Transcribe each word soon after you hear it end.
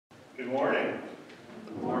Good morning.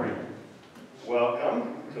 Good morning.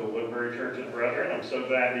 Welcome to Woodbury Church of Brethren. I'm so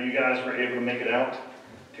glad that you guys were able to make it out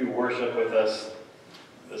to worship with us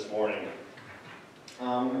this morning.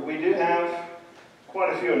 We do have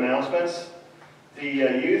quite a few announcements. The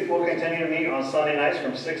youth will continue to meet on Sunday nights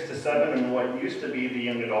from 6 to 7 in what used to be the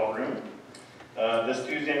young adult room. This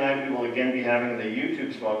Tuesday night we will again be having the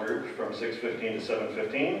YouTube small group from 6:15 to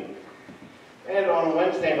 7:15. And on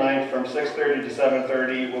Wednesday night from 6:30 to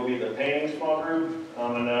 7:30 will be the painting small group.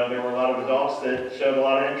 And there were a lot of adults that showed a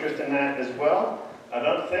lot of interest in that as well. I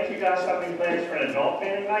don't think you guys have any plans for an adult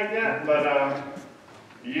painting night yet, but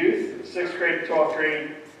youth, 6th grade to 12th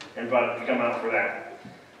grade, invited to come out for that.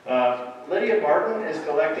 Lydia Barton is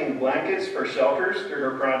collecting blankets for shelters through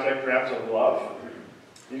her project Wraps of Love.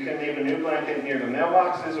 You can leave a new blanket near the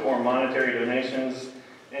mailboxes or monetary donations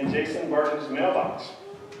in Jason Barton's mailbox.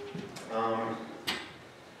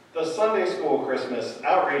 The Sunday School Christmas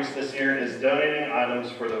outreach this year is donating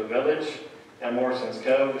items for the village at Morrison's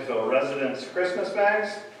Cove to fill residents' Christmas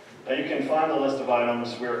bags. You can find the list of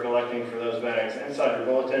items we are collecting for those bags inside your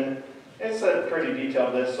bulletin. It's a pretty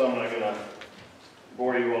detailed list, so I'm not going to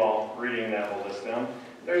bore you all reading that whole list down.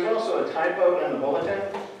 There's also a typo in the bulletin.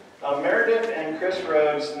 Meredith and Chris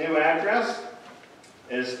Rhodes' new address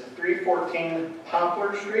is 314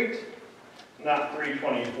 Poplar Street, not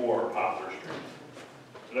 324 Poplar Street.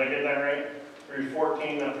 Did I get that right?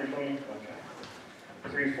 314, not 320? Okay.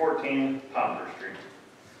 314 Poplar Street.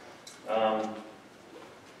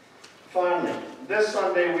 Finally, this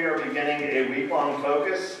Sunday we are beginning a week-long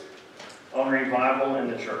focus on revival in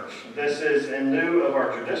the church. This is in lieu of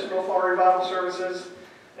our traditional fall revival services,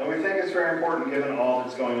 and we think it's very important given all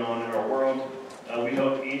that's going on in our world. We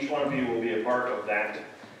hope each one of you will be a part of that.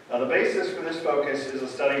 The basis for this focus is a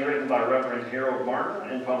study written by Reverend Harold Martin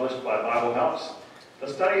and published by Bible Helps. The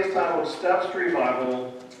study is titled Steps to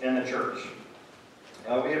Revival in the Church.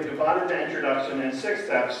 We have divided the introduction in 6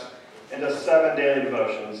 steps into 7 daily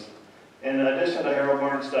devotions. In addition to Harold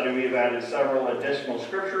Martin's study, we have added several additional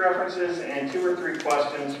scripture references and 2 or 3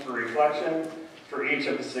 questions for reflection for each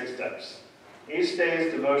of the 6 steps. Each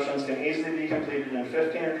day's devotions can easily be completed in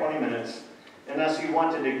 15 or 20 minutes, unless you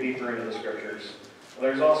want to dig deeper into the scriptures.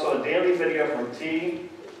 There's also a daily video from T,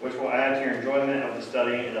 which will add to your enjoyment of the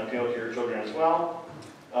study and appeal to your children as well.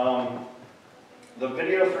 The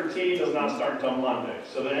video for T does not start until Monday.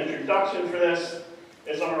 So the introduction for this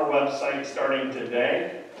is on our website starting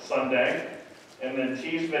today, Sunday, and then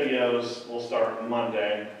T's videos will start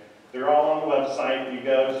Monday. They're all on the website. You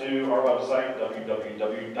go to our website,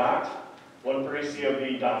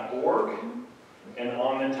 www.woodburycob.org, and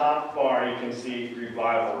on the top bar you can see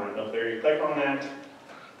Revival written up there. You click on that,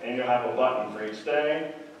 and you'll have a button for each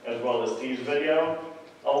day, as well as T's video.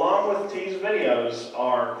 Along with T's videos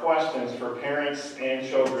are questions for parents and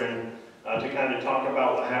children to kind of talk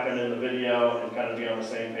about what happened in the video and kind of be on the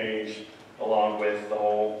same page along with the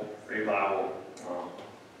whole revival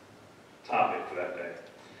topic for that day.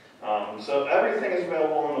 So everything is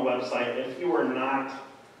available on the website. If you are not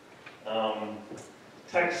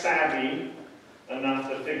tech savvy enough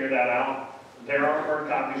to figure that out, there are hard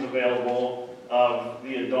copies available of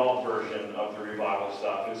the adult version of the revival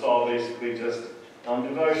stuff. It's all basically just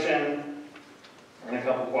devotion and a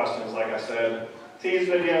couple questions, like I said. These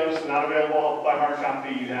videos not available by hard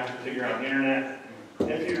copy. You have to figure out the internet.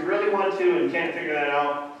 If you really want to and can't figure that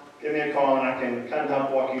out, give me a call and I can kind of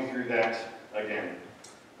help walk you through that again.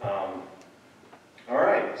 All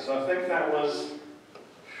right, so I think that was,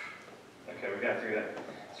 okay, we got through that.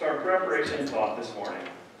 So our preparation thought this morning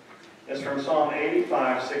is from Psalm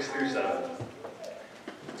 85, 6 through 7.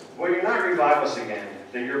 Will you not revive us again,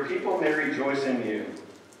 that your people may rejoice in you?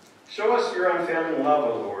 Show us your unfailing love,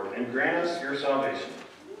 O Lord, and grant us your salvation.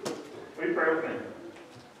 We pray with me.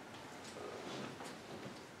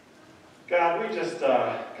 God, we just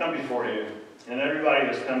come before you, and everybody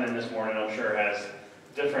that's come in this morning, I'm sure, has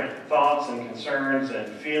different thoughts and concerns and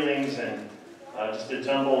feelings and just a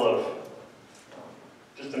jumble of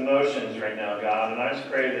just emotions right now, God. And I just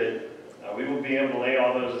pray that we will be able to lay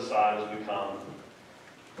all those aside as we come.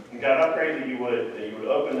 And God, I pray that you would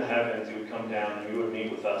open the heavens, you would come down, and you would meet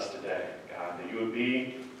with us today, God, that you would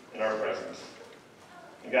be in our presence.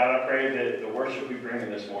 And God, I pray that the worship we bring in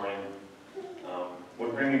this morning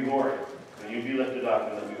would bring you glory, and you'd be lifted up,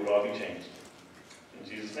 and that we would all be changed. In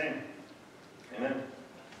Jesus' name, amen.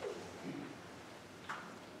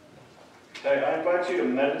 Okay, I invite you to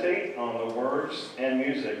meditate on the words and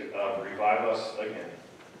music of Revive Us Again.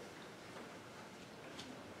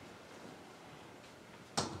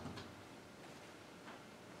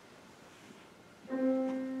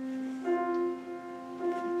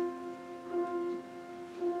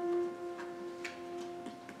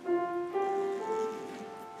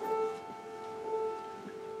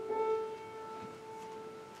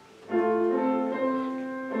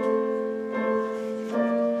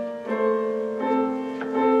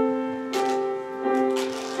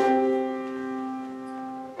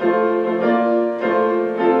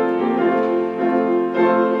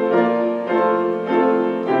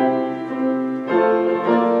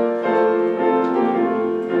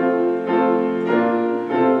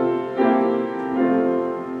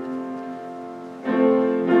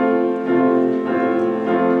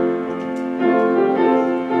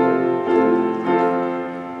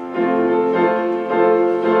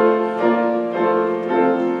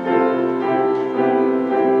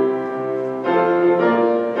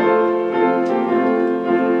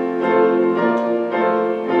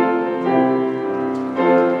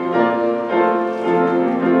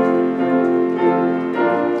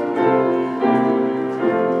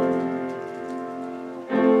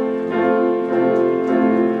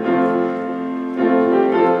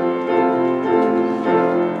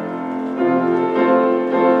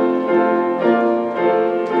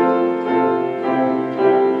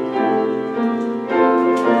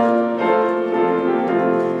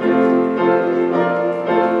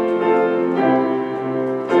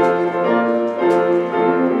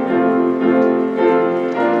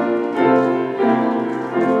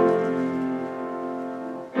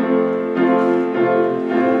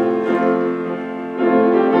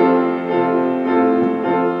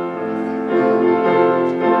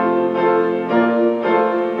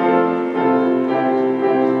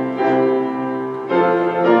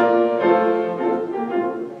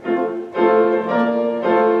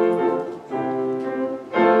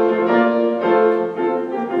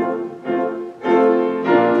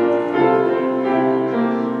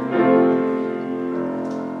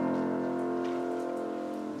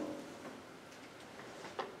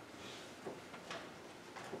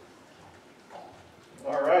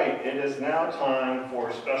 it is now time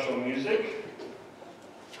for special music.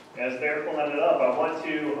 As they're pulling it up, I want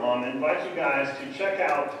to invite you guys to check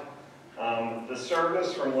out the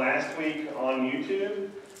service from last week on YouTube.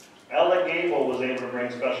 Daigle was able to bring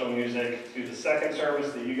special music to the second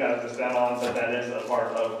service that you guys missed out on, but that is a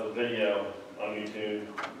part of the video on YouTube.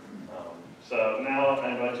 So now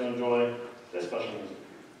I invite you to enjoy this special music.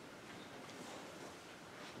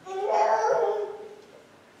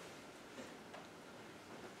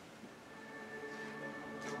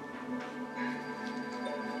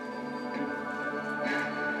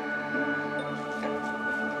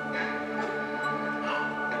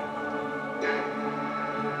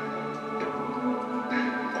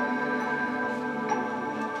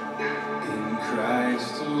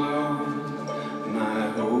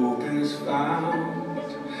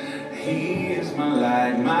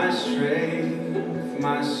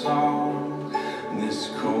 My song, this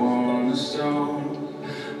cornerstone,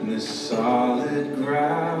 this solid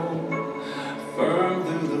ground, firm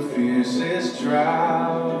through the fiercest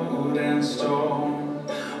drought and storm.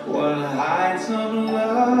 What heights of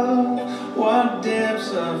love, what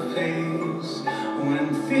depths of peace,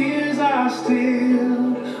 when fears are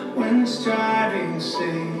stilled, when striving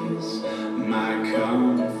cease. My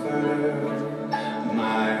comforter,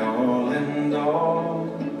 my all and all.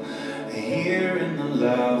 Here in the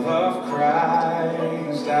love of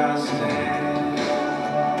Christ I stand.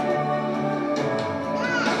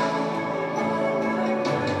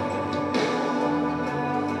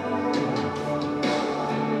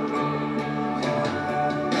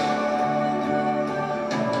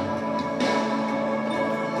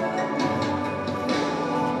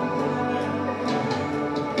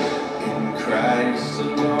 In Christ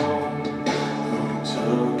alone, who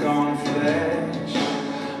took on flesh,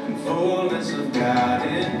 fullness of God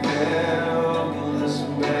in helpless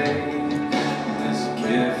babe, this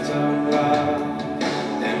gift of love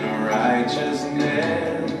and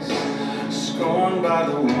righteousness, scorned by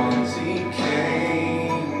the ones he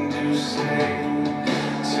came to save,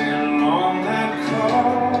 till on that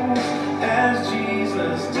cross, as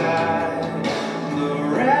Jesus died, the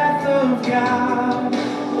wrath of God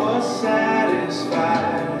was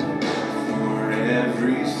satisfied for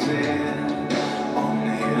every sin.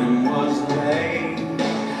 Was laid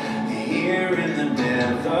here in the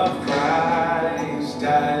death of Christ I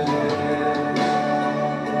live.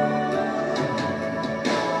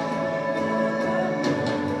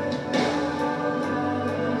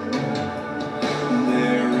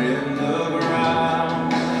 There in the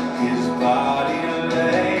ground his body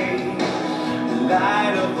lay,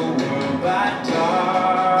 light of the world by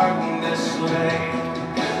darkness slain,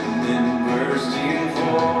 then bursting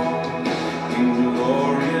forth in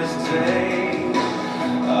glorious day,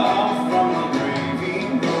 up from the grave he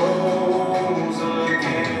rose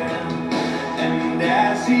again, and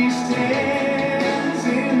as he stands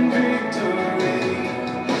in victory,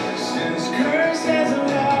 since curse has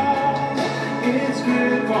lost its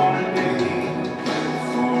grip on me,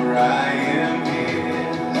 for I am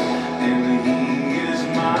his and he is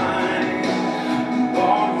mine,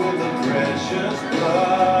 bought with the precious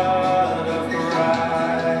blood of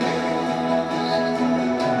Christ.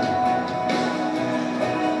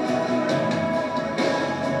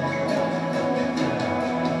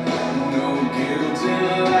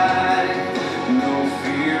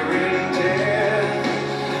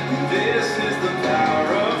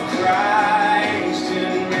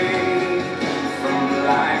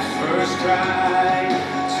 Cry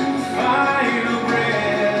to final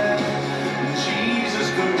breath. Jesus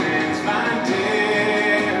commands my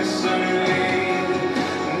destiny.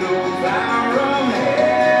 No power of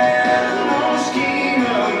hell, no scheme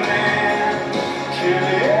of man can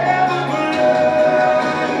ever pluck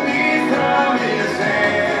me from his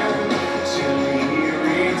hand till he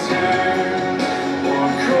returns or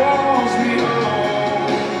calls me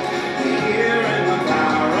home. Here in the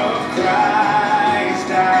power of Christ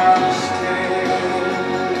I'll stand.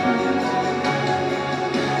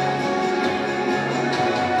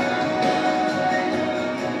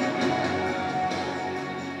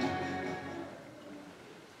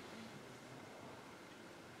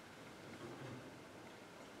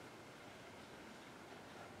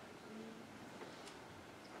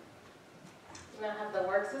 We're going to have the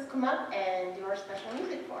Workses come up and do our special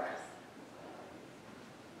music for us.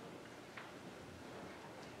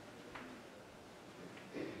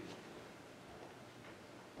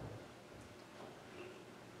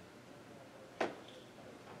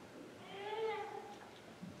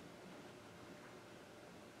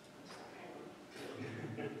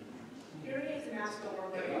 Here he is and ask the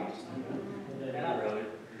Lord what he wants. Not really.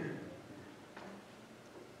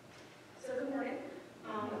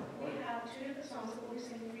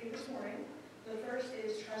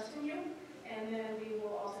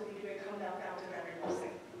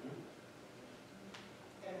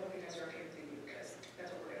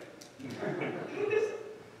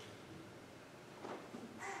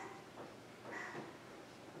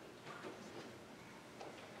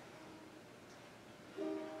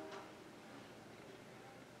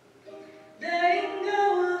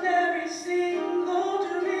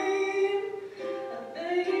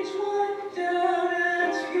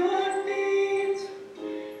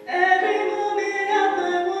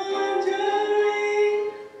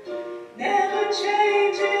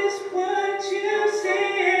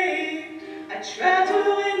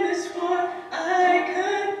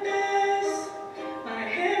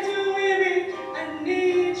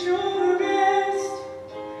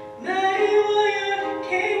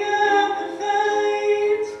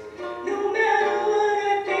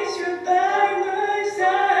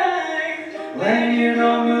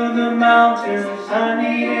 mountains, I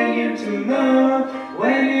needed you to move.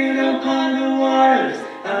 When you don't calm the waters,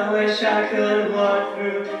 I wish I could walk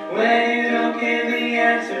through. When you don't give the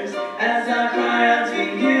answers, as I cry out to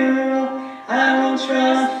you, I won't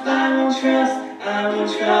trust, I won't trust, I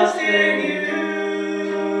won't trust in you.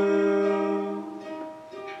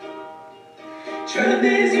 Truth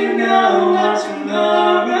is, you know what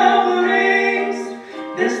tomorrow brings.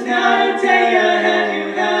 There's not a day ahead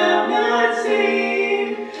you have not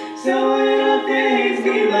seen. So little things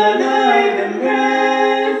be my life and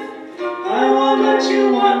breath. I want what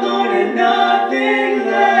you want, Lord, and nothing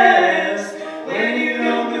less. When you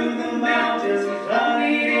don't move the mountains, I'm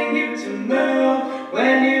needing you to move.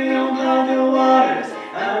 When you don't calm the waters,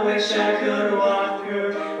 I wish I could walk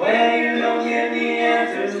through. When you don't give the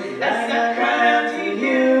answers, as I cry out to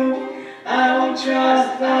you, I won't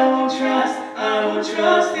trust, I won't trust, I won't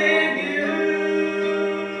trust in you.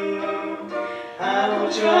 I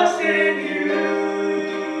won't trust in you.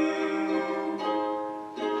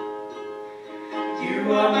 You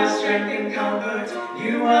are my strength and comfort.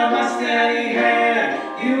 You are my steady hand.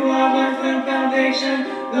 You are my firm foundation,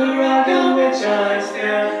 the rock on which I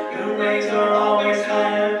stand. Your ways are always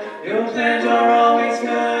higher. Your plans are always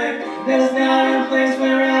good. There's not a place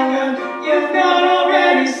where I go you've not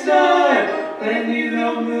already stood. When you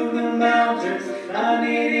don't move the mountains, I'm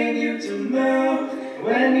needing you to move.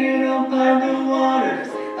 When you don't part the waters,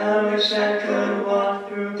 I wish I could walk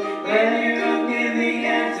through. When you don't give the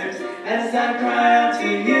answers, as I cry out to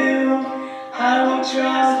you, I won't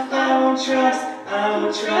trust, I won't trust, I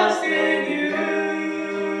won't trust in you.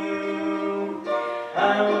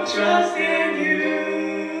 I won't trust in you.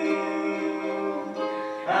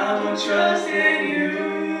 I won't trust in you.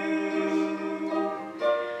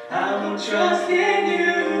 I won't trust in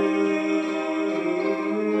you.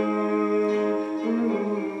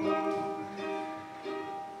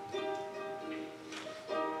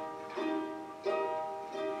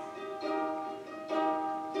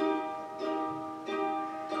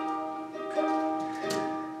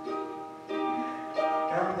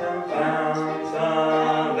 Come down, fount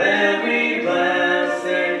of every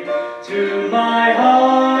blessing, to my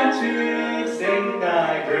heart to sing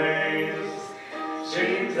thy grace.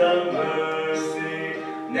 Streams of mercy,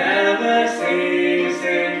 never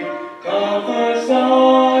ceasing, call for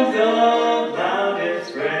songs of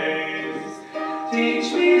loudest praise.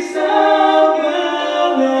 Teach me some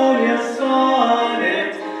melodious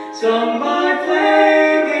sonnet, sung by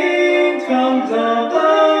flaming tongues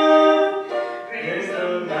above. Praise the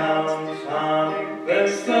mountain,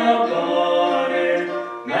 rest upon it,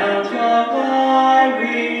 mount of thy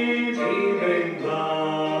redeeming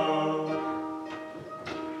love.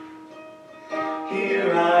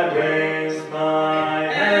 Here I raise my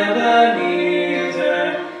Ebenezer,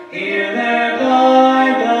 here there by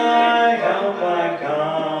thy help I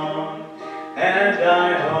come, and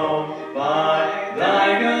I hope by thy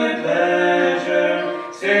good pleasure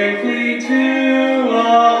safely to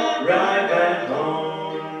arrive at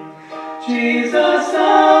home. Jesus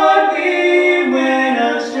sought me when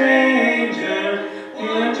a stranger,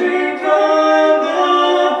 wandering from the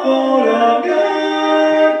fold of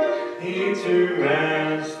God. He to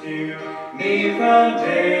rescue me from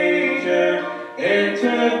danger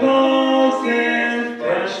interposed his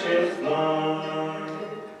precious blood.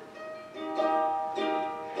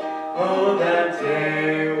 Oh, that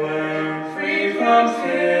day when free from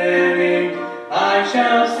sinning, I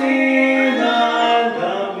shall see thy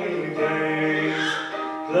lovely face,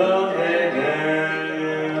 clothed in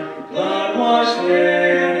blood-washed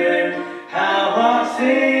linen. How I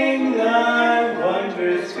sing thy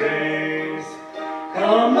wondrous grace.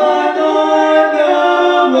 Come, my Lord, no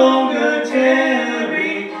longer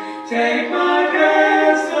tarry. Take my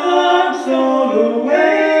ransomed soul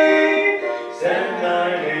away. Send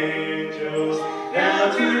thine angels now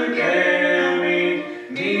to carry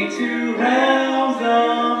me to realms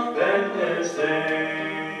of endless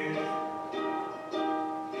days.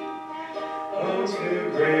 Oh, to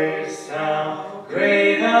grace, how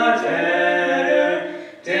great a debtor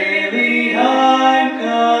daily I'm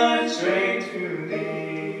constrained to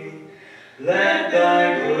thee. Let thy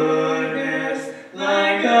goodness,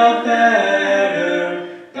 like a fetter,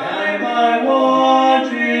 bind my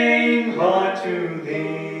wandering heart to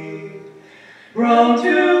thee. Prone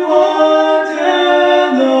to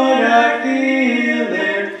wander, Lord, I feel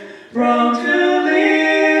it. Prone to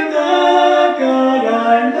leave the God I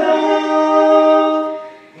love.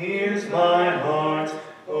 Here's my heart,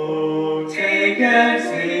 oh, take and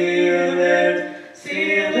seal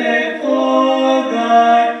it for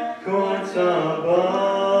thy courts above.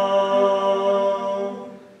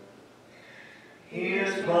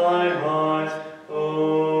 Here's my heart.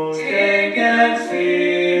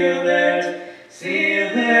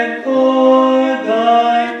 before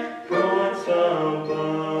thy courts above.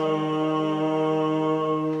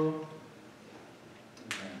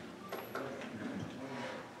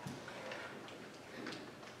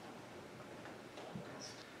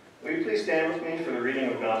 Will you please stand with me for the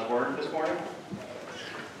reading of God's Word this morning?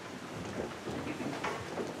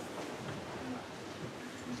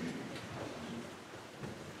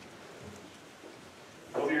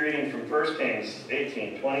 We'll be reading from 1 Kings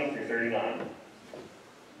 18:20 through 39.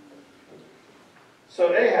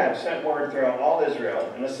 So Ahab sent word throughout all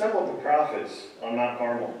Israel and assembled the prophets on Mount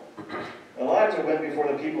Carmel. Elijah went before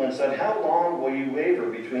the people and said, "How long will you waver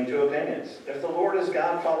between two opinions? If the Lord is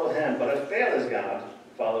God, follow him, but if Baal is God,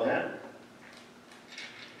 follow him."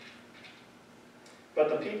 But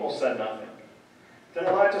the people said nothing. Then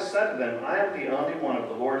Elijah said to them, "I am the only one of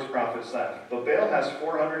the Lord's prophets left, but Baal has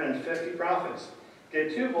 450 prophets.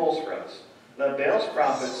 Get 2 bulls for us. Let Baal's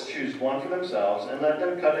prophets choose one for themselves, and let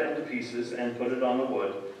them cut it into pieces and put it on the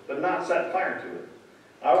wood, but not set fire to it.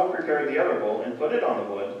 I will prepare the other bull and put it on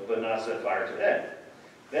the wood, but not set fire to it.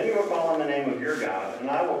 Then you will call on the name of your God,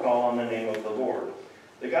 and I will call on the name of the Lord.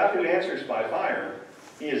 The God who answers by fire,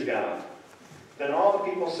 he is God." Then all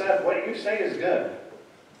the people said, "What you say is good."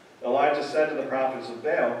 Elijah said to the prophets of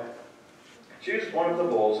Baal, "Choose one of the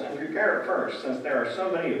bulls and prepare it first, since there are so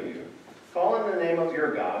many of you. Call on the name of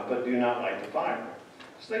your God, but do not light the fire."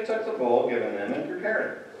 So they took the bull given them and prepared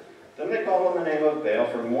it. Then they called on the name of Baal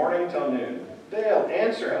from morning till noon. "Baal,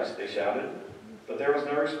 answer us," they shouted. But there was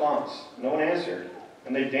no response. No one answered,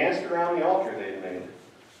 and they danced around the altar they had made.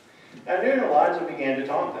 At noon Elijah began to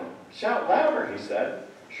taunt them. "Shout louder," he said.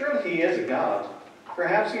 "Surely he is a god.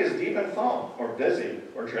 Perhaps he is deep in thought, or busy,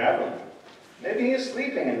 or traveling. Maybe he is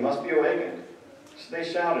sleeping and must be awakened." So they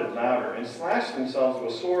shouted louder and slashed themselves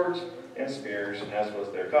with swords and spears, as was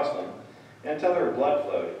their custom, until their blood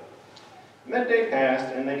flowed. Midday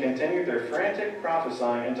passed, and they continued their frantic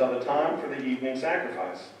prophesying until the time for the evening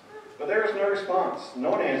sacrifice. But there was no response. No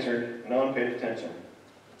one answered. No one paid attention.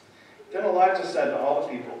 Then Elijah said to all the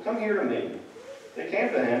people, "Come here to me." They came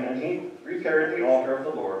to him, and he repaired the altar of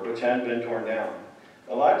the Lord, which had been torn down.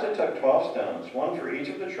 Elijah took 12 stones, one for each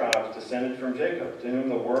of the tribes descended from Jacob, to whom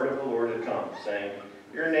the word of the Lord had come, saying,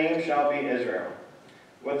 "Your name shall be Israel."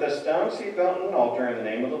 With the stones he built an altar in the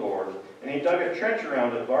name of the Lord, and he dug a trench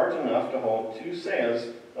around it large enough to hold 2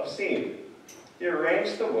 seahs of seed. He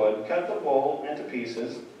arranged the wood, cut the bull into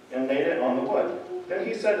pieces, and laid it on the wood. Then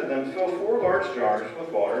he said to them, "Fill 4 large jars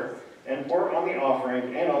with water, and pour it on the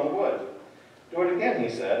offering and on the wood." "Do it again," he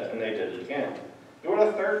said, and they did it again. "Do it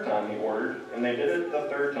a 3rd time," he ordered, and they did it the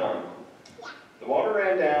 3rd time. The water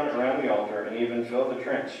ran down around the altar and even filled the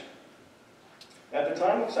trench. At the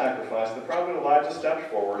time of sacrifice, the prophet Elijah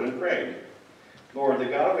stepped forward and prayed, "Lord, the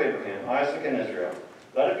God of Abraham, Isaac, and Israel,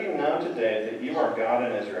 let it be known today that you are God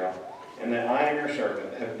in Israel, and that I am your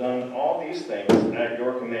servant, have done all these things at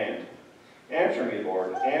your command. Answer me,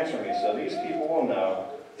 Lord, answer me, so these people will know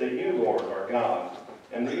that you, Lord, are God,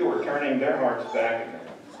 and that you are turning their hearts back again."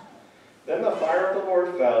 Then the fire of the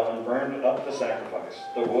Lord fell and burned up the sacrifice,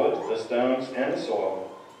 the wood, the stones, and the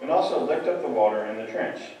soil, and also licked up the water in the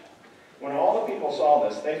trench. When all the people saw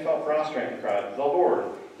this, they fell prostrate and cried, "The Lord,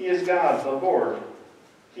 he is God, the Lord,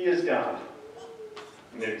 he is God."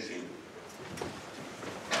 You may be seated.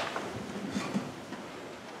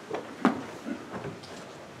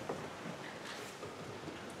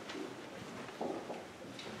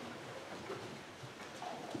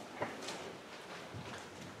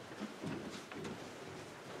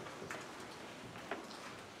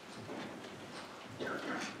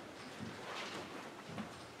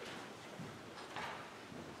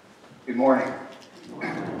 Good morning.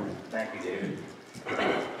 Thank you, David.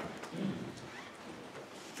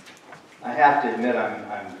 I have to admit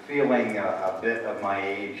I'm feeling a bit of my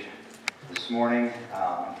age this morning.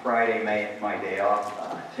 Friday, my day off,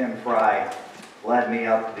 Tim Fry led me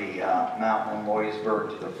up the mountain in Loisburg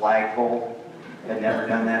to the flagpole. Had never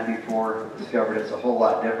done that before. Discovered it's a whole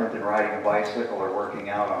lot different than riding a bicycle or working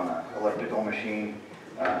out on an elliptical machine.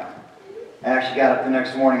 I actually got up the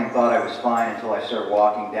next morning and thought I was fine until I started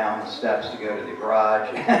walking down the steps to go to the garage.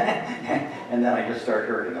 And then I just started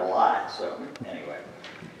hurting a lot. So anyway,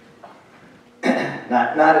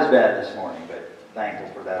 not as bad this morning, but thankful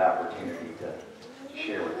for that opportunity to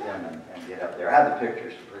share with him and get up there. I have the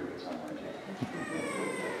pictures to prove it somewhere too.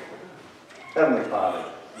 Heavenly Father,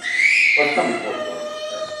 let's come before the Lord.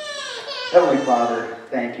 Heavenly Father,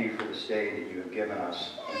 thank you for this day that you have given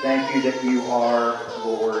us. And thank you that you are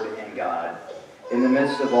Lord and God. In the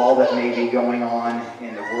midst of all that may be going on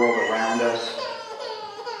in the world around us,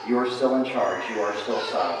 you are still in charge. You are still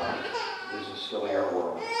sovereign. This is still your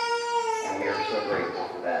world. And we are so grateful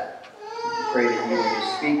for that. pray that you would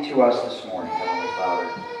just speak to us this morning, Heavenly Father.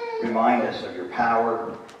 Remind us of your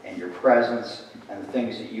power and your presence and the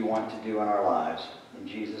things that you want to do in our lives. In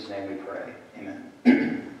Jesus' name we pray. Amen.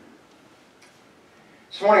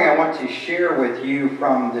 This morning I want to share with you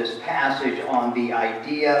from this passage on the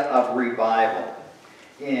idea of revival.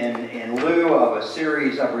 In lieu of a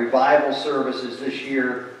series of revival services this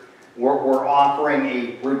year, we're offering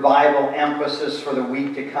a revival emphasis for the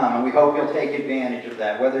week to come, and we hope you'll take advantage of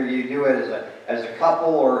that, whether you do it as a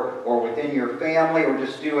couple or within your family or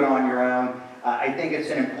just do it on your own. I think it's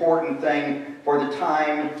an important thing for the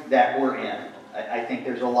time that we're in. I think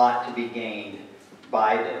there's a lot to be gained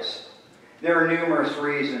by this. There are numerous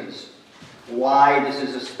reasons why this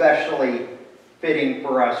is especially fitting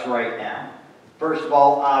for us right now. First of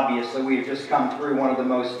all, obviously, we've just come through one of the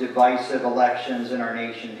most divisive elections in our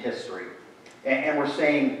nation's history. And we're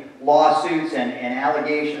seeing lawsuits and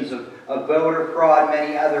allegations of voter fraud,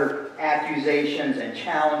 many other accusations and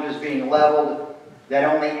challenges being leveled that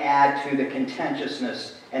only add to the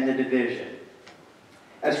contentiousness and the division.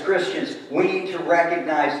 As Christians, we need to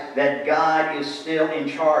recognize that God is still in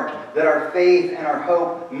charge, that our faith and our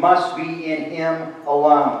hope must be in Him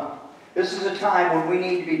alone. This is a time when we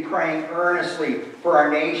need to be praying earnestly for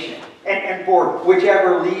our nation and for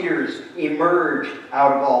whichever leaders emerge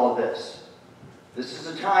out of all of this. This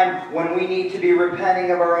is a time when we need to be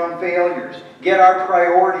repenting of our own failures, get our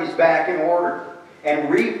priorities back in order, and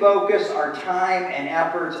refocus our time and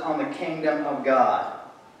efforts on the kingdom of God.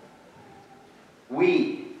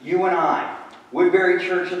 We, you and I, Woodbury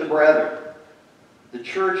Church of the Brethren, the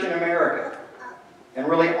church in America, and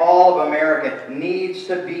really all of America needs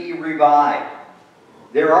to be revived.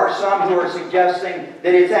 There are some who are suggesting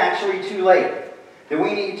that it's actually too late, that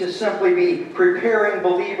we need to simply be preparing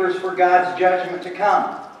believers for God's judgment to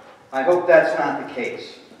come. I hope that's not the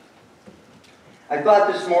case. I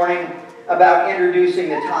thought this morning about introducing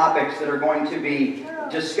the topics that are going to be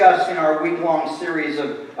discussed in our week-long series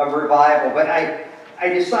of revival, but I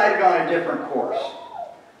decided on a different course.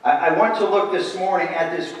 I want to look this morning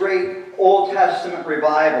at this great Old Testament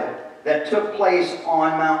revival that took place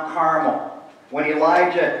on Mount Carmel when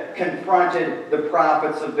Elijah confronted the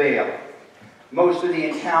prophets of Baal. Most of the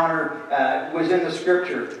encounter was in the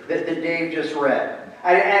scripture that Dave just read.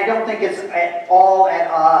 I don't think it's at all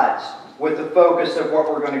at odds with the focus of what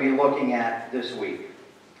we're going to be looking at this week.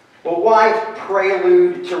 Well, why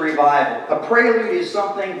prelude to revival? A prelude is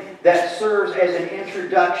something that serves as an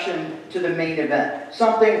introduction to the main event,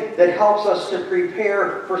 something that helps us to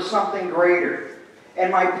prepare for something greater.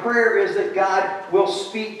 And my prayer is that God will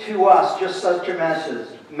speak to us just such a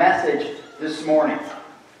message this morning.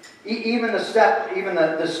 Even the study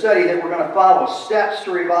that we're going to follow, Steps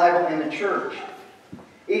to Revival in the Church,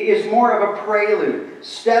 is more of a prelude,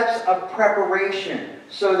 steps of preparation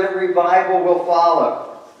so that revival will follow.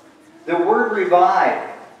 The word revive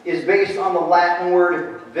is based on the Latin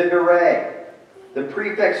word vivere. The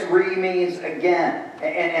prefix re means again,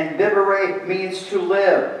 and vivere means to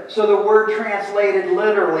live. So the word translated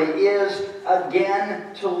literally is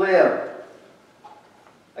again to live.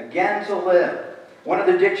 Again to live. One of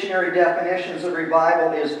the dictionary definitions of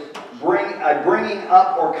revival is bringing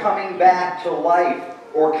up or coming back to life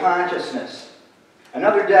or consciousness.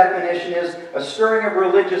 Another definition is a stirring of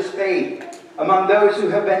religious faith among those who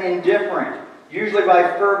have been indifferent, usually by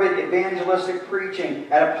fervent evangelistic preaching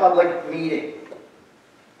at a public meeting.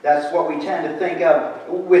 That's what we tend to think of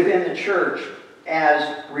within the church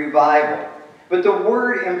as revival. But the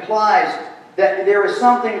word implies that there is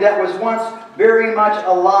something that was once very much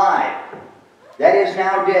alive that is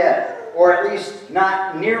now dead, or at least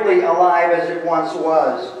not nearly alive as it once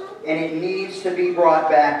was, and it needs to be brought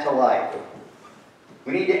back to life.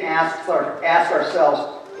 We need to ask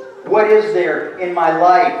ourselves, what is there in my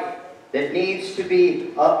life that needs to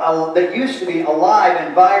be, that used to be alive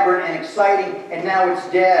and vibrant and exciting, and now it's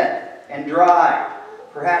dead and dry,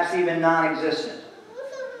 perhaps even non-existent?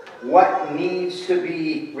 What needs to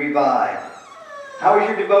be revived? How is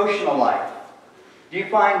your devotional life? Do you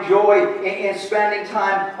find joy in spending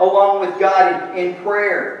time alone with God in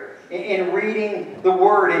prayer, in reading the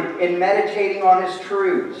Word, in meditating on His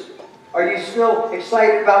truths? Are you still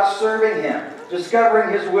excited about serving Him,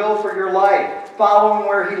 discovering His will for your life, following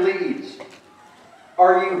where He leads?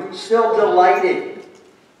 Are you still delighted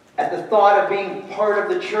at the thought of being part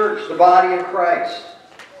of the church, the body of Christ?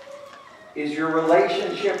 Is your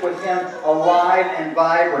relationship with Him alive and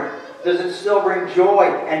vibrant? Does it still bring joy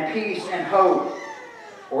and peace and hope?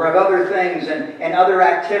 Or have other things and other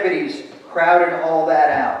activities crowded all that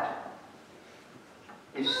out?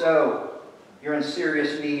 If so, you're in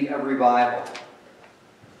serious need of revival.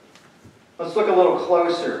 Let's look a little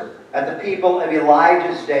closer at the people of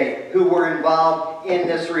Elijah's day who were involved in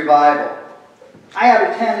this revival. I have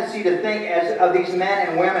a tendency to think of these men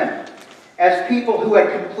and women as people who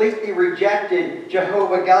had completely rejected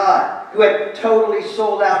Jehovah God, who had totally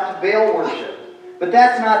sold out to Baal worship. But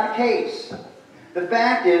that's not the case. The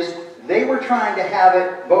fact is, they were trying to have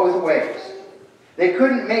it both ways. They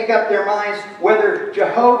couldn't make up their minds whether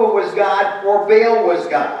Jehovah was God or Baal was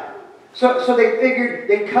God. So they figured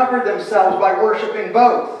they'd cover themselves by worshiping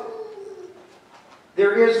both.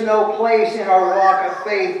 There is no place in our walk of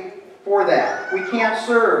faith for that. We can't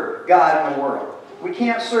serve God in the world. We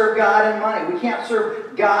can't serve God in money. We can't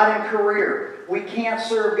serve God in career. We can't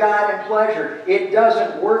serve God in pleasure. It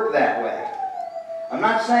doesn't work that way. I'm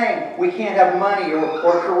not saying we can't have money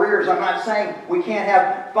or careers. I'm not saying we can't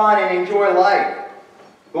have fun and enjoy life.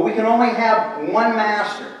 But we can only have one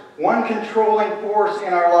master, one controlling force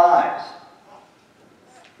in our lives.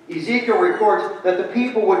 Ezekiel records that the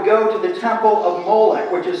people would go to the temple of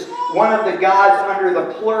Molech, which is one of the gods under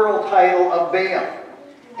the plural title of Baal,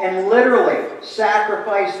 and literally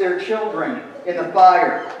sacrifice their children in the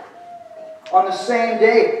fire. On the same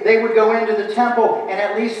day, they would go into the temple and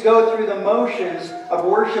at least go through the motions of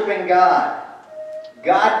worshiping God.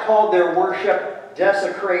 God called their worship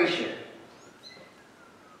desecration.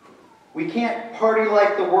 We can't party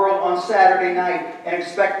like the world on Saturday night and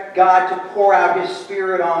expect God to pour out His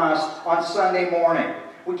Spirit on us on Sunday morning.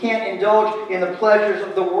 We can't indulge in the pleasures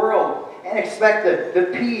of the world and expect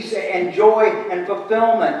the peace and joy and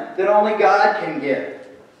fulfillment that only God can give.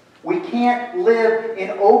 We can't live in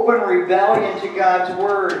open rebellion to God's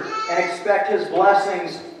Word and expect His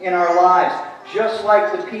blessings in our lives. Just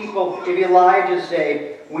like the people of Elijah's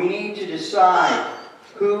day, we need to decide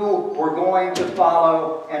who we're going to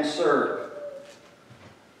follow and serve.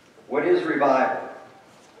 What is revival?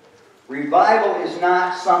 Revival is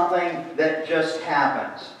not something that just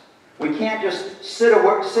happens. We can't just sit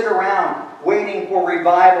around waiting for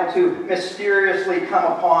revival to mysteriously come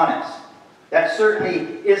upon us. That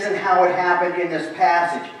certainly isn't how it happened in this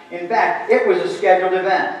passage. In fact, it was a scheduled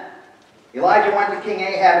event. Elijah went to King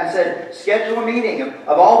Ahab and said, schedule a meeting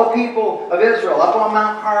of all the people of Israel up on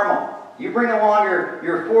Mount Carmel. You bring along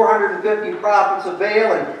your 450 prophets of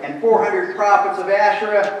Baal and 400 prophets of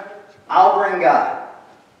Asherah. I'll bring God.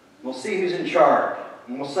 We'll see who's in charge,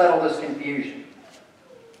 and we'll settle this confusion.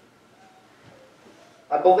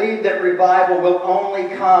 I believe that revival will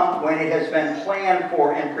only come when it has been planned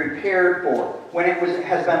for and prepared for, when it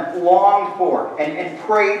has been longed for and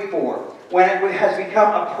prayed for, when it has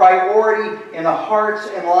become a priority in the hearts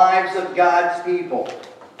and lives of God's people.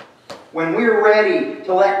 When we're ready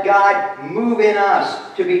to let God move in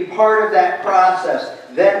us to be part of that process,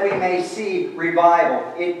 then we may see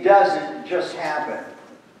revival. It doesn't just happen.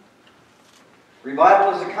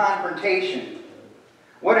 Revival is a confrontation.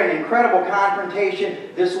 What an incredible confrontation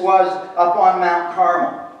this was up on Mount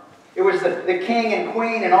Carmel. It was the king and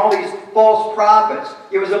queen and all these false prophets.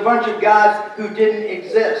 It was a bunch of gods who didn't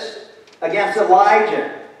exist against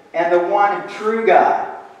Elijah and the one true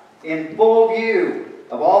God in full view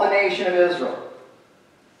of all the nation of Israel.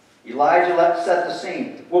 Elijah set the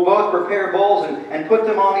scene. We'll both prepare bulls and put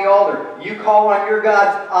them on the altar. You call on your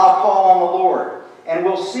gods, I'll call on the Lord. And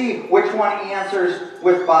we'll see which one answers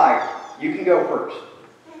with fire. You can go first.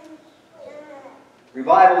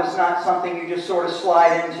 Revival is not something you just sort of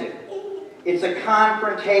slide into. It's a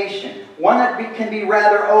confrontation. One that can be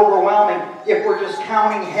rather overwhelming if we're just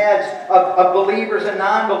counting heads of believers and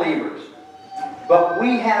non-believers. But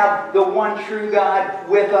we have the one true God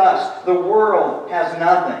with us. The world has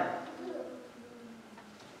nothing.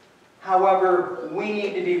 However, we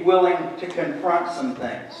need to be willing to confront some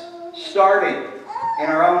things, starting in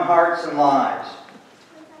our own hearts and lives.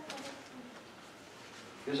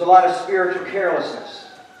 There's a lot of spiritual carelessness.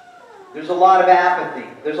 There's a lot of apathy.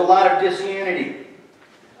 There's a lot of disunity.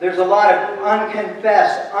 There's a lot of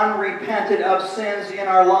unconfessed, unrepented of sins in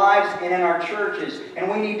our lives and in our churches.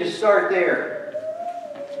 And we need to start there.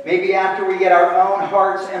 Maybe after we get our own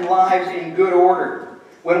hearts and lives in good order,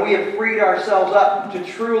 when we have freed ourselves up to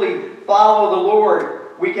truly follow the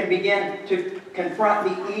Lord, we can begin to confront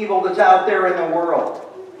the evil that's out there in the world.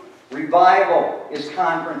 Revival is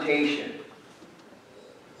confrontation.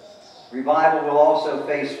 Revival will also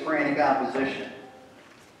face frantic opposition.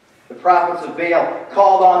 The prophets of Baal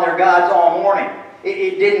called on their gods all morning.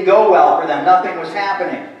 It didn't go well for them. Nothing was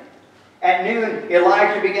happening. At noon,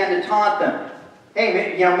 Elijah began to taunt them. Hey,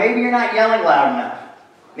 maybe you're not yelling loud enough.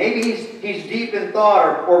 Maybe he's deep in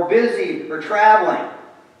thought or busy or traveling.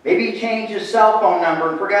 Maybe he changed his cell phone number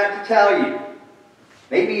and forgot to tell you.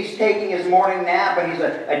 Maybe he's taking his morning nap and he's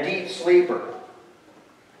a deep sleeper.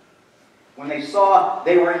 When they saw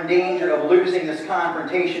they were in danger of losing this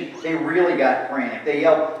confrontation, they really got frantic. They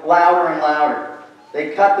yelled louder and louder.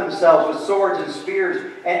 They cut themselves with swords and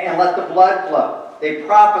spears and let the blood flow. They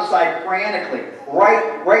prophesied frantically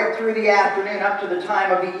right through the afternoon up to the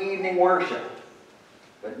time of the evening worship.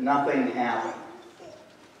 But nothing happened.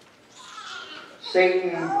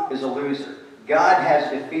 Satan is a loser. God has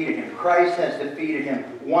defeated him. Christ has defeated him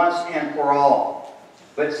once and for all.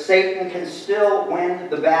 But Satan can still win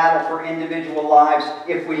the battle for individual lives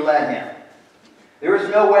if we let him. There is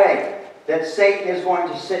no way that Satan is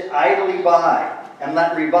going to sit idly by and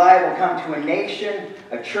let revival come to a nation,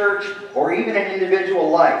 a church, or even an individual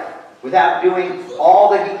life without doing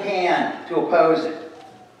all that he can to oppose it.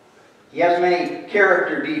 He has many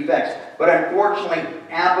character defects, but unfortunately,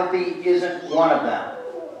 apathy isn't one of them.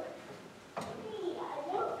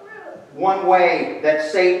 One way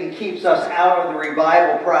that Satan keeps us out of the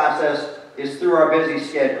revival process is through our busy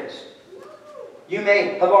schedules. You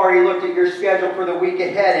may have already looked at your schedule for the week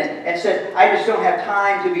ahead and said, I just don't have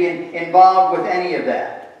time to be involved with any of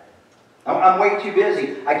that. I'm way too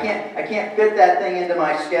busy. I can't fit that thing into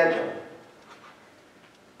my schedule.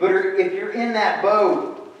 But if you're in that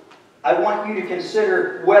boat, I want you to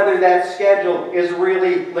consider whether that schedule is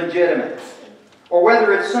really legitimate, or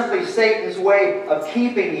whether it's simply Satan's way of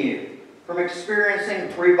keeping you from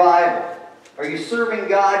experiencing revival. Are you serving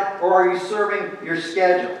God, or are you serving your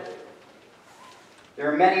schedule? There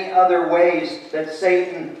are many other ways that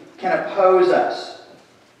Satan can oppose us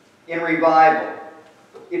in revival.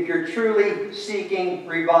 If you're truly seeking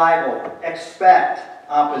revival, expect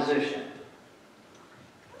opposition.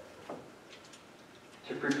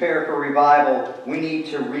 To prepare for revival, we need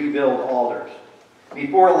to rebuild altars.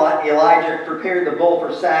 Before Elijah prepared the bull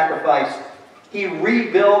for sacrifice, he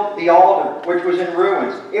rebuilt the altar, which was in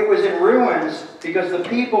ruins. It was in ruins because the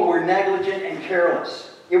people were negligent and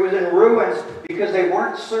careless. It was in ruins because they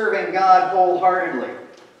weren't serving God wholeheartedly.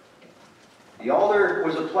 The altar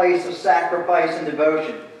was a place of sacrifice and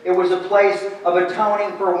devotion. It was a place of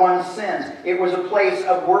atoning for one's sins. It was a place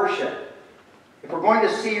of worship. If we're going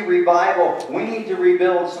to see revival, we need to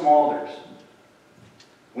rebuild some altars.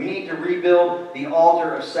 We need to rebuild the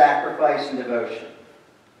altar of sacrifice and devotion.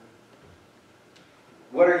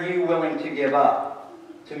 What are you willing to give up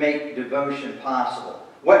to make devotion possible?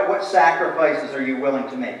 What sacrifices are you willing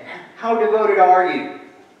to make? How devoted are you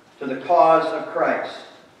to the cause of Christ?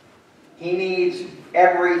 He needs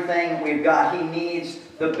everything we've got. He needs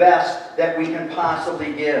the best that we can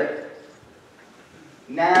possibly give.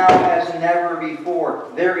 Now, as never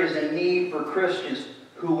before, there is a need for Christians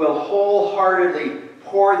who will wholeheartedly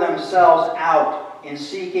pour themselves out in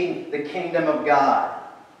seeking the kingdom of God.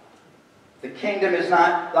 The kingdom is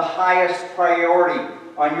not the highest priority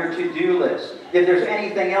on your to-do list. If there's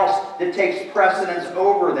anything else that takes precedence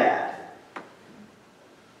over that,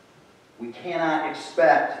 we cannot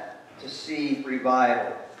expect to see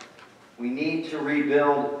revival. We need to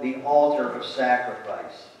rebuild the altar of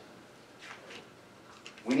sacrifice.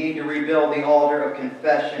 We need to rebuild the altar of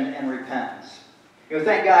confession and repentance.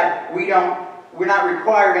 Thank God we're not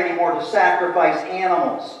required anymore to sacrifice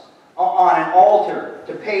animals on an altar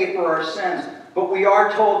to pay for our sins, but we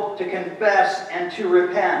are told to confess and to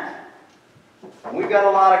repent. We've got a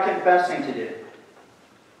lot of confessing to do.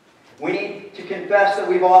 We need to confess that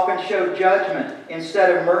we've often showed judgment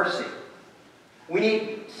instead of mercy. We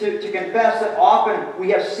need to confess that often we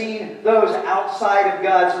have seen those outside of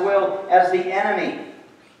God's will as the enemy,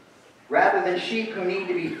 rather than sheep who need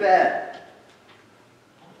to be fed.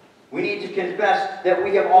 We need to confess that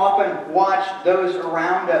we have often watched those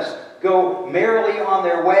around us go merrily on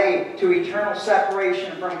their way to eternal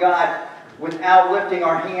separation from God without lifting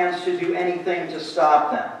our hands to do anything to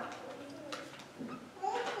stop them.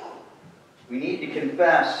 We need to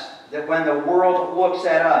confess that when the world looks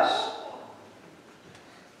at us,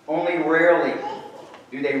 only rarely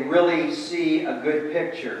do they really see a good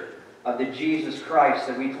picture of the Jesus Christ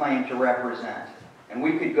that we claim to represent. And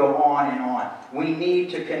we could go on and on. We need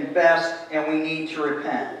to confess and we need to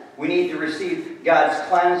repent. We need to receive God's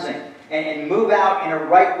cleansing and move out in a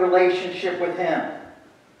right relationship with Him.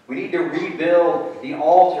 We need to rebuild the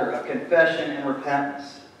altar of confession and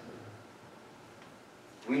repentance.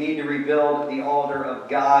 We need to rebuild the altar of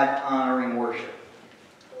God-honoring worship.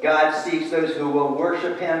 God seeks those who will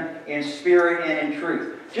worship Him in spirit and in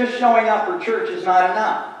truth. Just showing up for church is not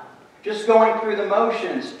enough. Just going through the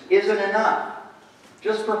motions isn't enough.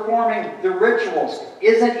 Just performing the rituals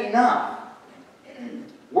isn't enough.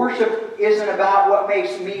 Worship isn't about what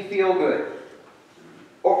makes me feel good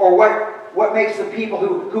or what what makes the people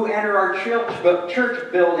who enter our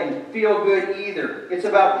church building feel good either. It's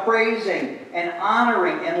about praising and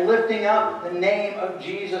honoring and lifting up the name of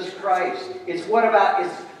Jesus Christ. It's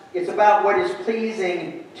about what is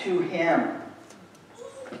pleasing to Him.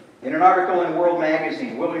 In an article in World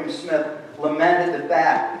Magazine, William Smith lamented the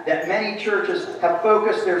fact that many churches have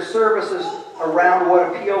focused their services around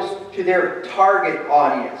what appeals to their target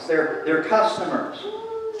audience, their customers.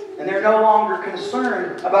 And they're no longer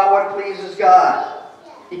concerned about what pleases God.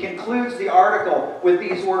 He concludes the article with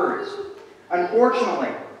these words: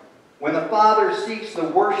 "Unfortunately, when the Father seeks the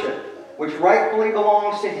worship which rightfully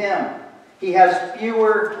belongs to Him, He has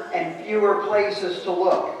fewer and fewer places to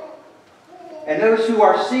look. And those who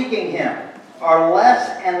are seeking Him are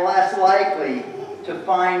less and less likely to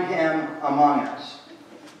find Him among us."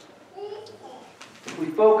 If we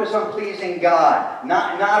focus on pleasing God,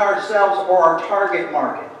 not ourselves or our target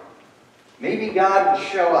market, maybe God will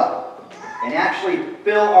show up and actually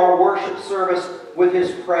fill our worship service with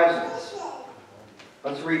His presence.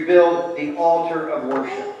 Let's rebuild the altar of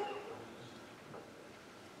worship.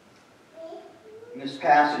 In this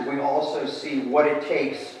passage, we also see what it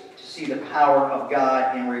takes to see the power of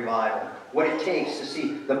God in revival. What it takes to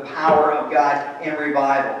see the power of God in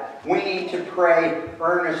revival. We need to pray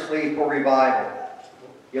earnestly for revival.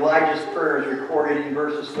 Elijah's prayer is recorded in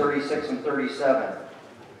verses 36 and 37.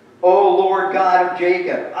 "O Lord God of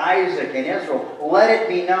Jacob, Isaac, and Israel, let it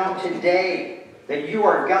be known today that you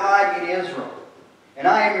are God in Israel. And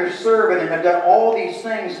I am your servant and have done all these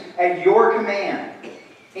things at your command.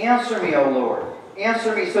 Answer me, O Lord.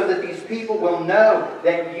 Answer me so that these people will know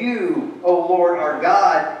that you, O Lord, are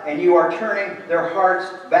God, and you are turning their hearts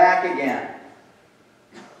back again."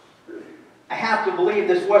 I have to believe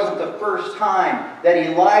this wasn't the first time that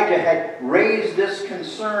Elijah had raised this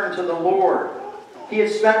concern to the Lord. He had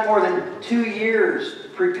spent more than 2 years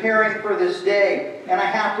preparing for this day, and I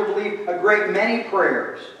have to believe a great many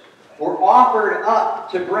prayers were offered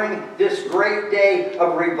up to bring this great day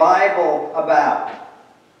of revival about.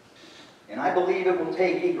 And I believe it will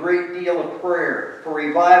take a great deal of prayer for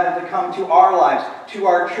revival to come to our lives, to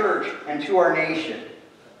our church, and to our nation.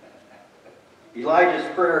 Elijah's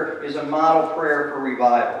prayer is a model prayer for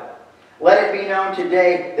revival. "Let it be known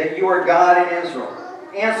today that you are God in Israel.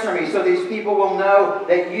 Answer me so these people will know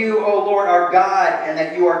that you, O Lord, are God, and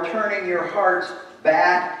that you are turning their hearts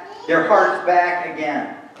back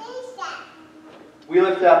again." We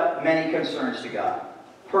lift up many concerns to God.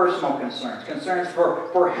 Personal concerns, concerns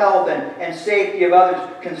for health and safety of others,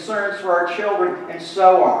 concerns for our children, and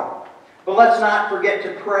so on. But let's not forget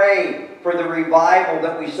to pray for the revival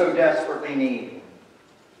that we so desperately need.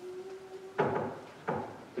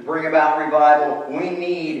 To bring about revival, we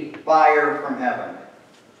need fire from heaven.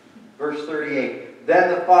 Verse 38, "Then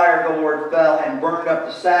the fire of the Lord fell and burned up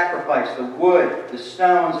the sacrifice, the wood, the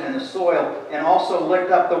stones, and the soil, and also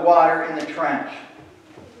licked up the water in the trench."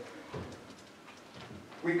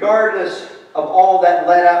 Regardless of all that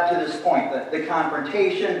led up to this point, the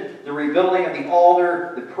confrontation, the rebuilding of the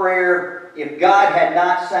altar, the prayer, if God had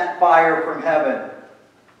not sent fire from heaven,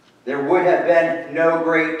 there would have been no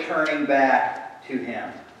great turning back to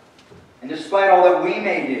Him. And despite all that we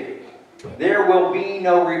may do, there will be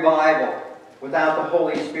no revival without the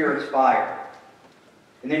Holy Spirit's fire.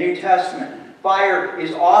 In the New Testament, fire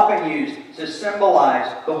is often used to symbolize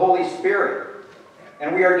the Holy Spirit.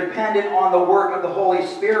 And we are dependent on the work of the Holy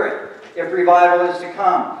Spirit if revival is to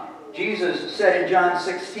come. Jesus said in John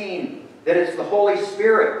 16 that it's the Holy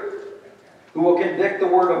Spirit who will convict the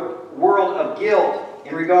world of guilt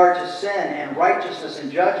in regard to sin and righteousness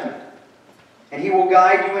and judgment. And He will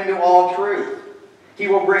guide you into all truth. He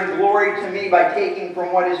will bring glory to me by taking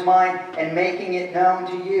from what is mine and making it known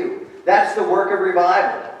to you. That's the work of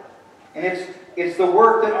revival. And it's the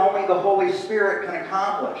work that only the Holy Spirit can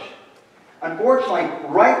accomplish. Unfortunately,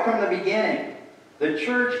 right from the beginning, the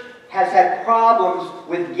church has had problems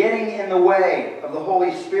with getting in the way of the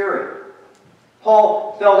Holy Spirit.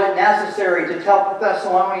 Paul felt it necessary to tell the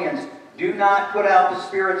Thessalonians, do not put out the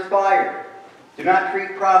Spirit's fire. Do not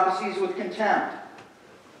treat prophecies with contempt.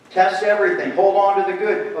 Test everything. Hold on to the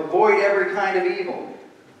good. Avoid every kind of evil.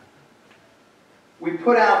 We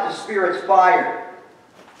put out the Spirit's fire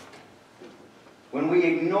when we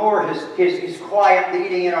ignore His quiet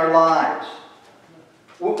leading in our lives.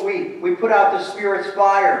 We put out the Spirit's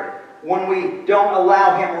fire when we don't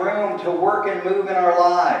allow Him room to work and move in our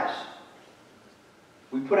lives.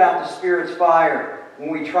 We put out the Spirit's fire when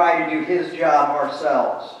we try to do His job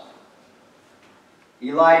ourselves.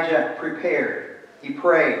 Elijah prepared. He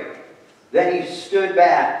prayed. Then he stood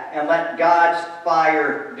back and let God's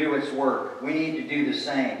fire do its work. We need to do the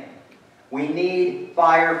same. We need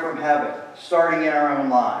fire from heaven, starting in our own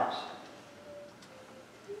lives.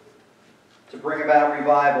 To bring about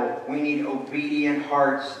revival, we need obedient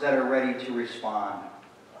hearts that are ready to respond.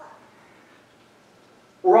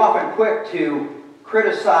 We're often quick to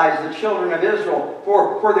criticize the children of Israel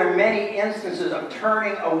for their many instances of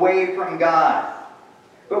turning away from God.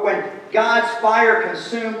 But when God's fire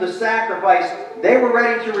consumed the sacrifice, they were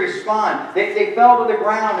ready to respond. They fell to the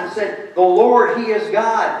ground and said, "The Lord, He is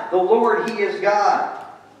God. The Lord, He is God."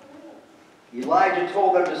 Elijah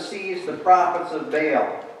told them to seize the prophets of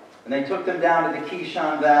Baal, and they took them down to the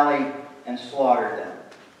Kishon Valley and slaughtered them.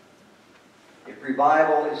 If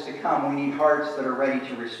revival is to come, we need hearts that are ready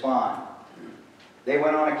to respond. They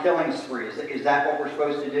went on a killing spree. Is that what we're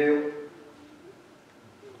supposed to do?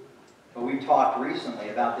 But we've talked recently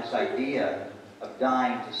about this idea of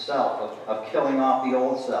dying to self, of killing off the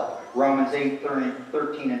old self. Romans 8,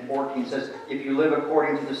 13 and 14 says, "If you live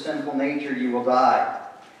according to the sinful nature, you will die.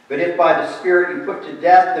 But if by the Spirit you put to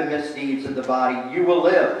death the misdeeds of the body, you will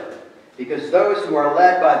live. Because those who are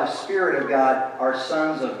led by the Spirit of God are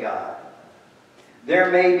sons of God."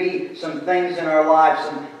 There may be some things in our lives,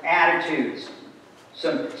 some attitudes,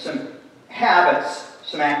 some habits,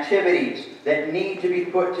 some activities that need to be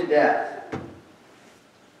put to death.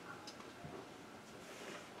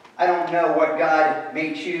 I don't know what God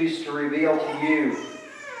may choose to reveal to you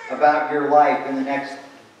about your life in the next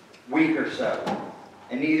week or so,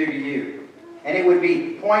 and neither do you. And it would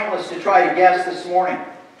be pointless to try to guess this morning.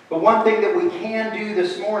 But one thing that we can do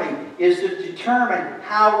this morning is to determine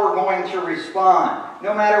how we're going to respond,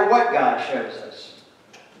 no matter what God shows us.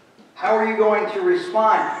 How are you going to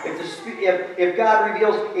respond if God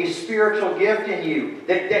reveals a spiritual gift in you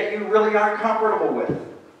that you really aren't comfortable with?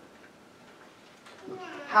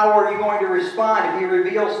 How are you going to respond if He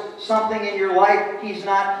reveals something in your life He's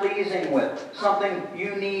not pleasing with, something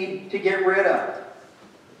you need to get rid of?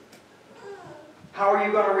 How are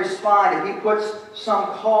you going to respond if He puts some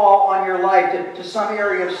call on your life to some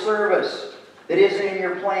area of service that isn't in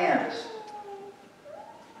your plans?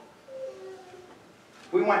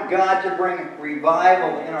 We want God to bring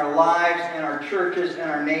revival in our lives, in our churches, in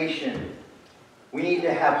our nation. We need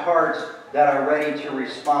to have hearts that are ready to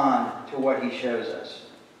respond to what He shows us.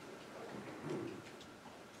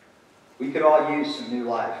 We could all use some new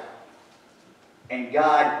life. And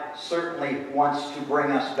God certainly wants to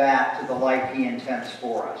bring us back to the life He intends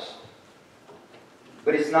for us.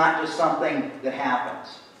 But it's not just something that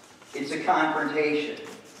happens. It's a confrontation.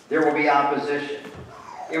 There will be opposition.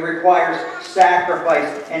 It requires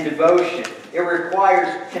sacrifice and devotion. It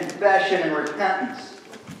requires confession and repentance.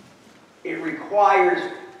 It requires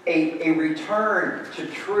a return to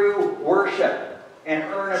true worship and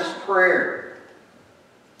earnest prayer.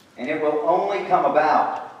 And it will only come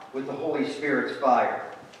about with the Holy Spirit's fire.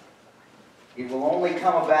 It will only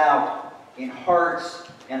come about in hearts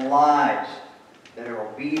and lives that are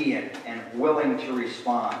obedient and willing to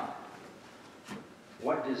respond.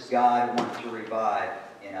 What does God want to revive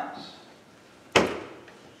in us?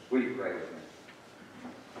 Will you pray with me?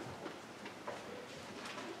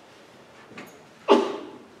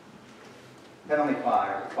 Heavenly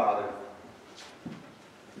Father,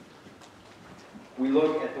 we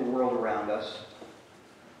look at the world around us.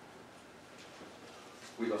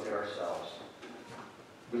 We look at ourselves.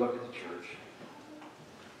 We look at the church.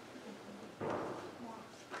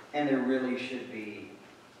 And there really should be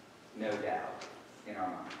no doubt in our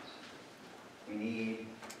minds. We need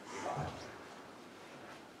revival.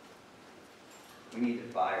 We need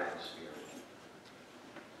the fire of the Spirit.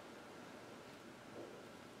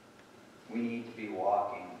 We need to be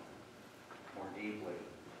walking more deeply,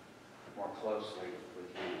 more closely with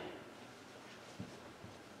you.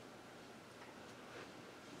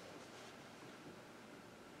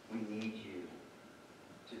 We need you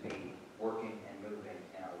to be working and moving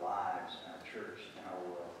in our lives, in our church, in our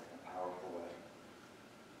world, in a powerful way.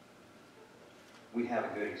 We have a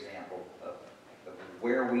good example of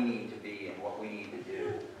where we need to be and what we need to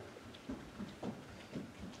do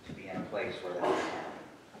to be in a place where that can happen.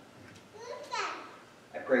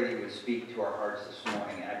 I pray that you would speak to our hearts this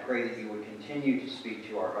morning, and I pray that you would continue to speak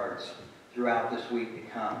to our hearts throughout this week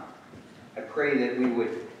to come. I pray that we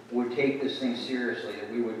would take this thing seriously,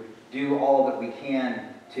 that we would do all that we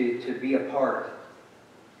can to be a part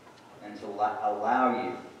and to allow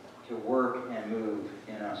you to work and move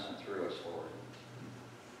in us and through us, Lord.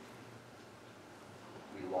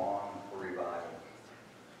 We long for revival.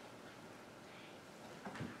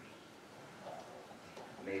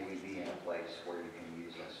 May we be in a place where you can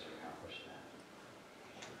use us to accomplish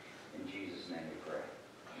that. In Jesus' name we pray.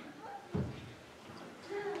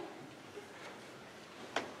 Amen.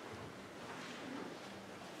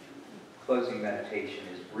 closing meditation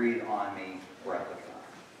is breathe on me, breath of God.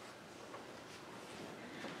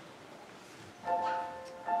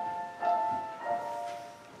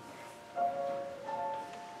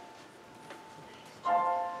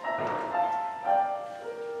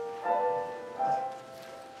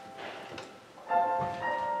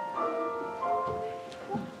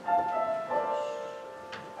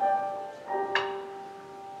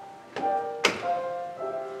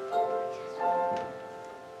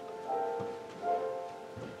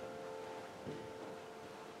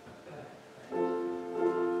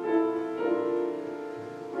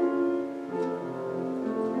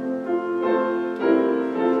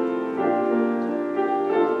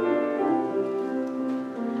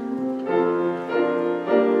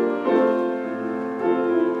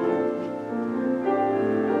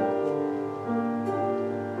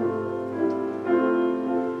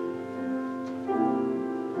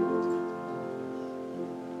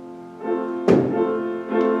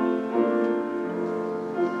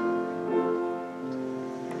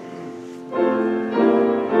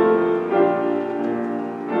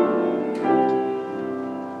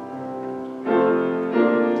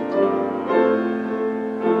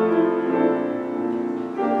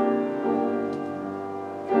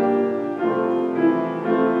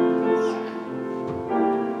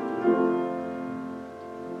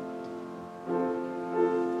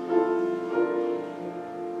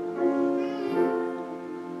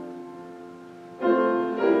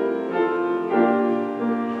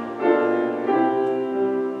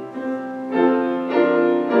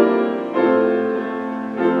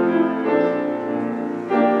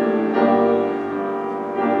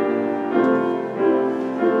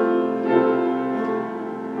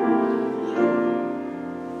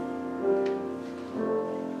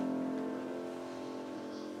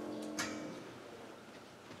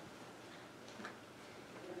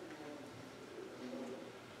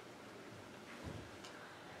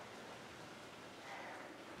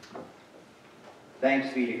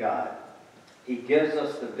 Thanks be to God. He gives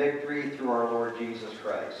us the victory through our Lord Jesus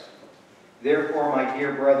Christ. Therefore, my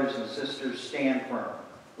dear brothers and sisters, stand firm.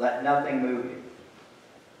 Let nothing move you.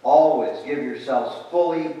 Always give yourselves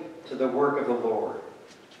fully to the work of the Lord,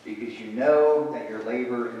 because you know that your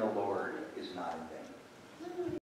labor in the Lord is not in vain.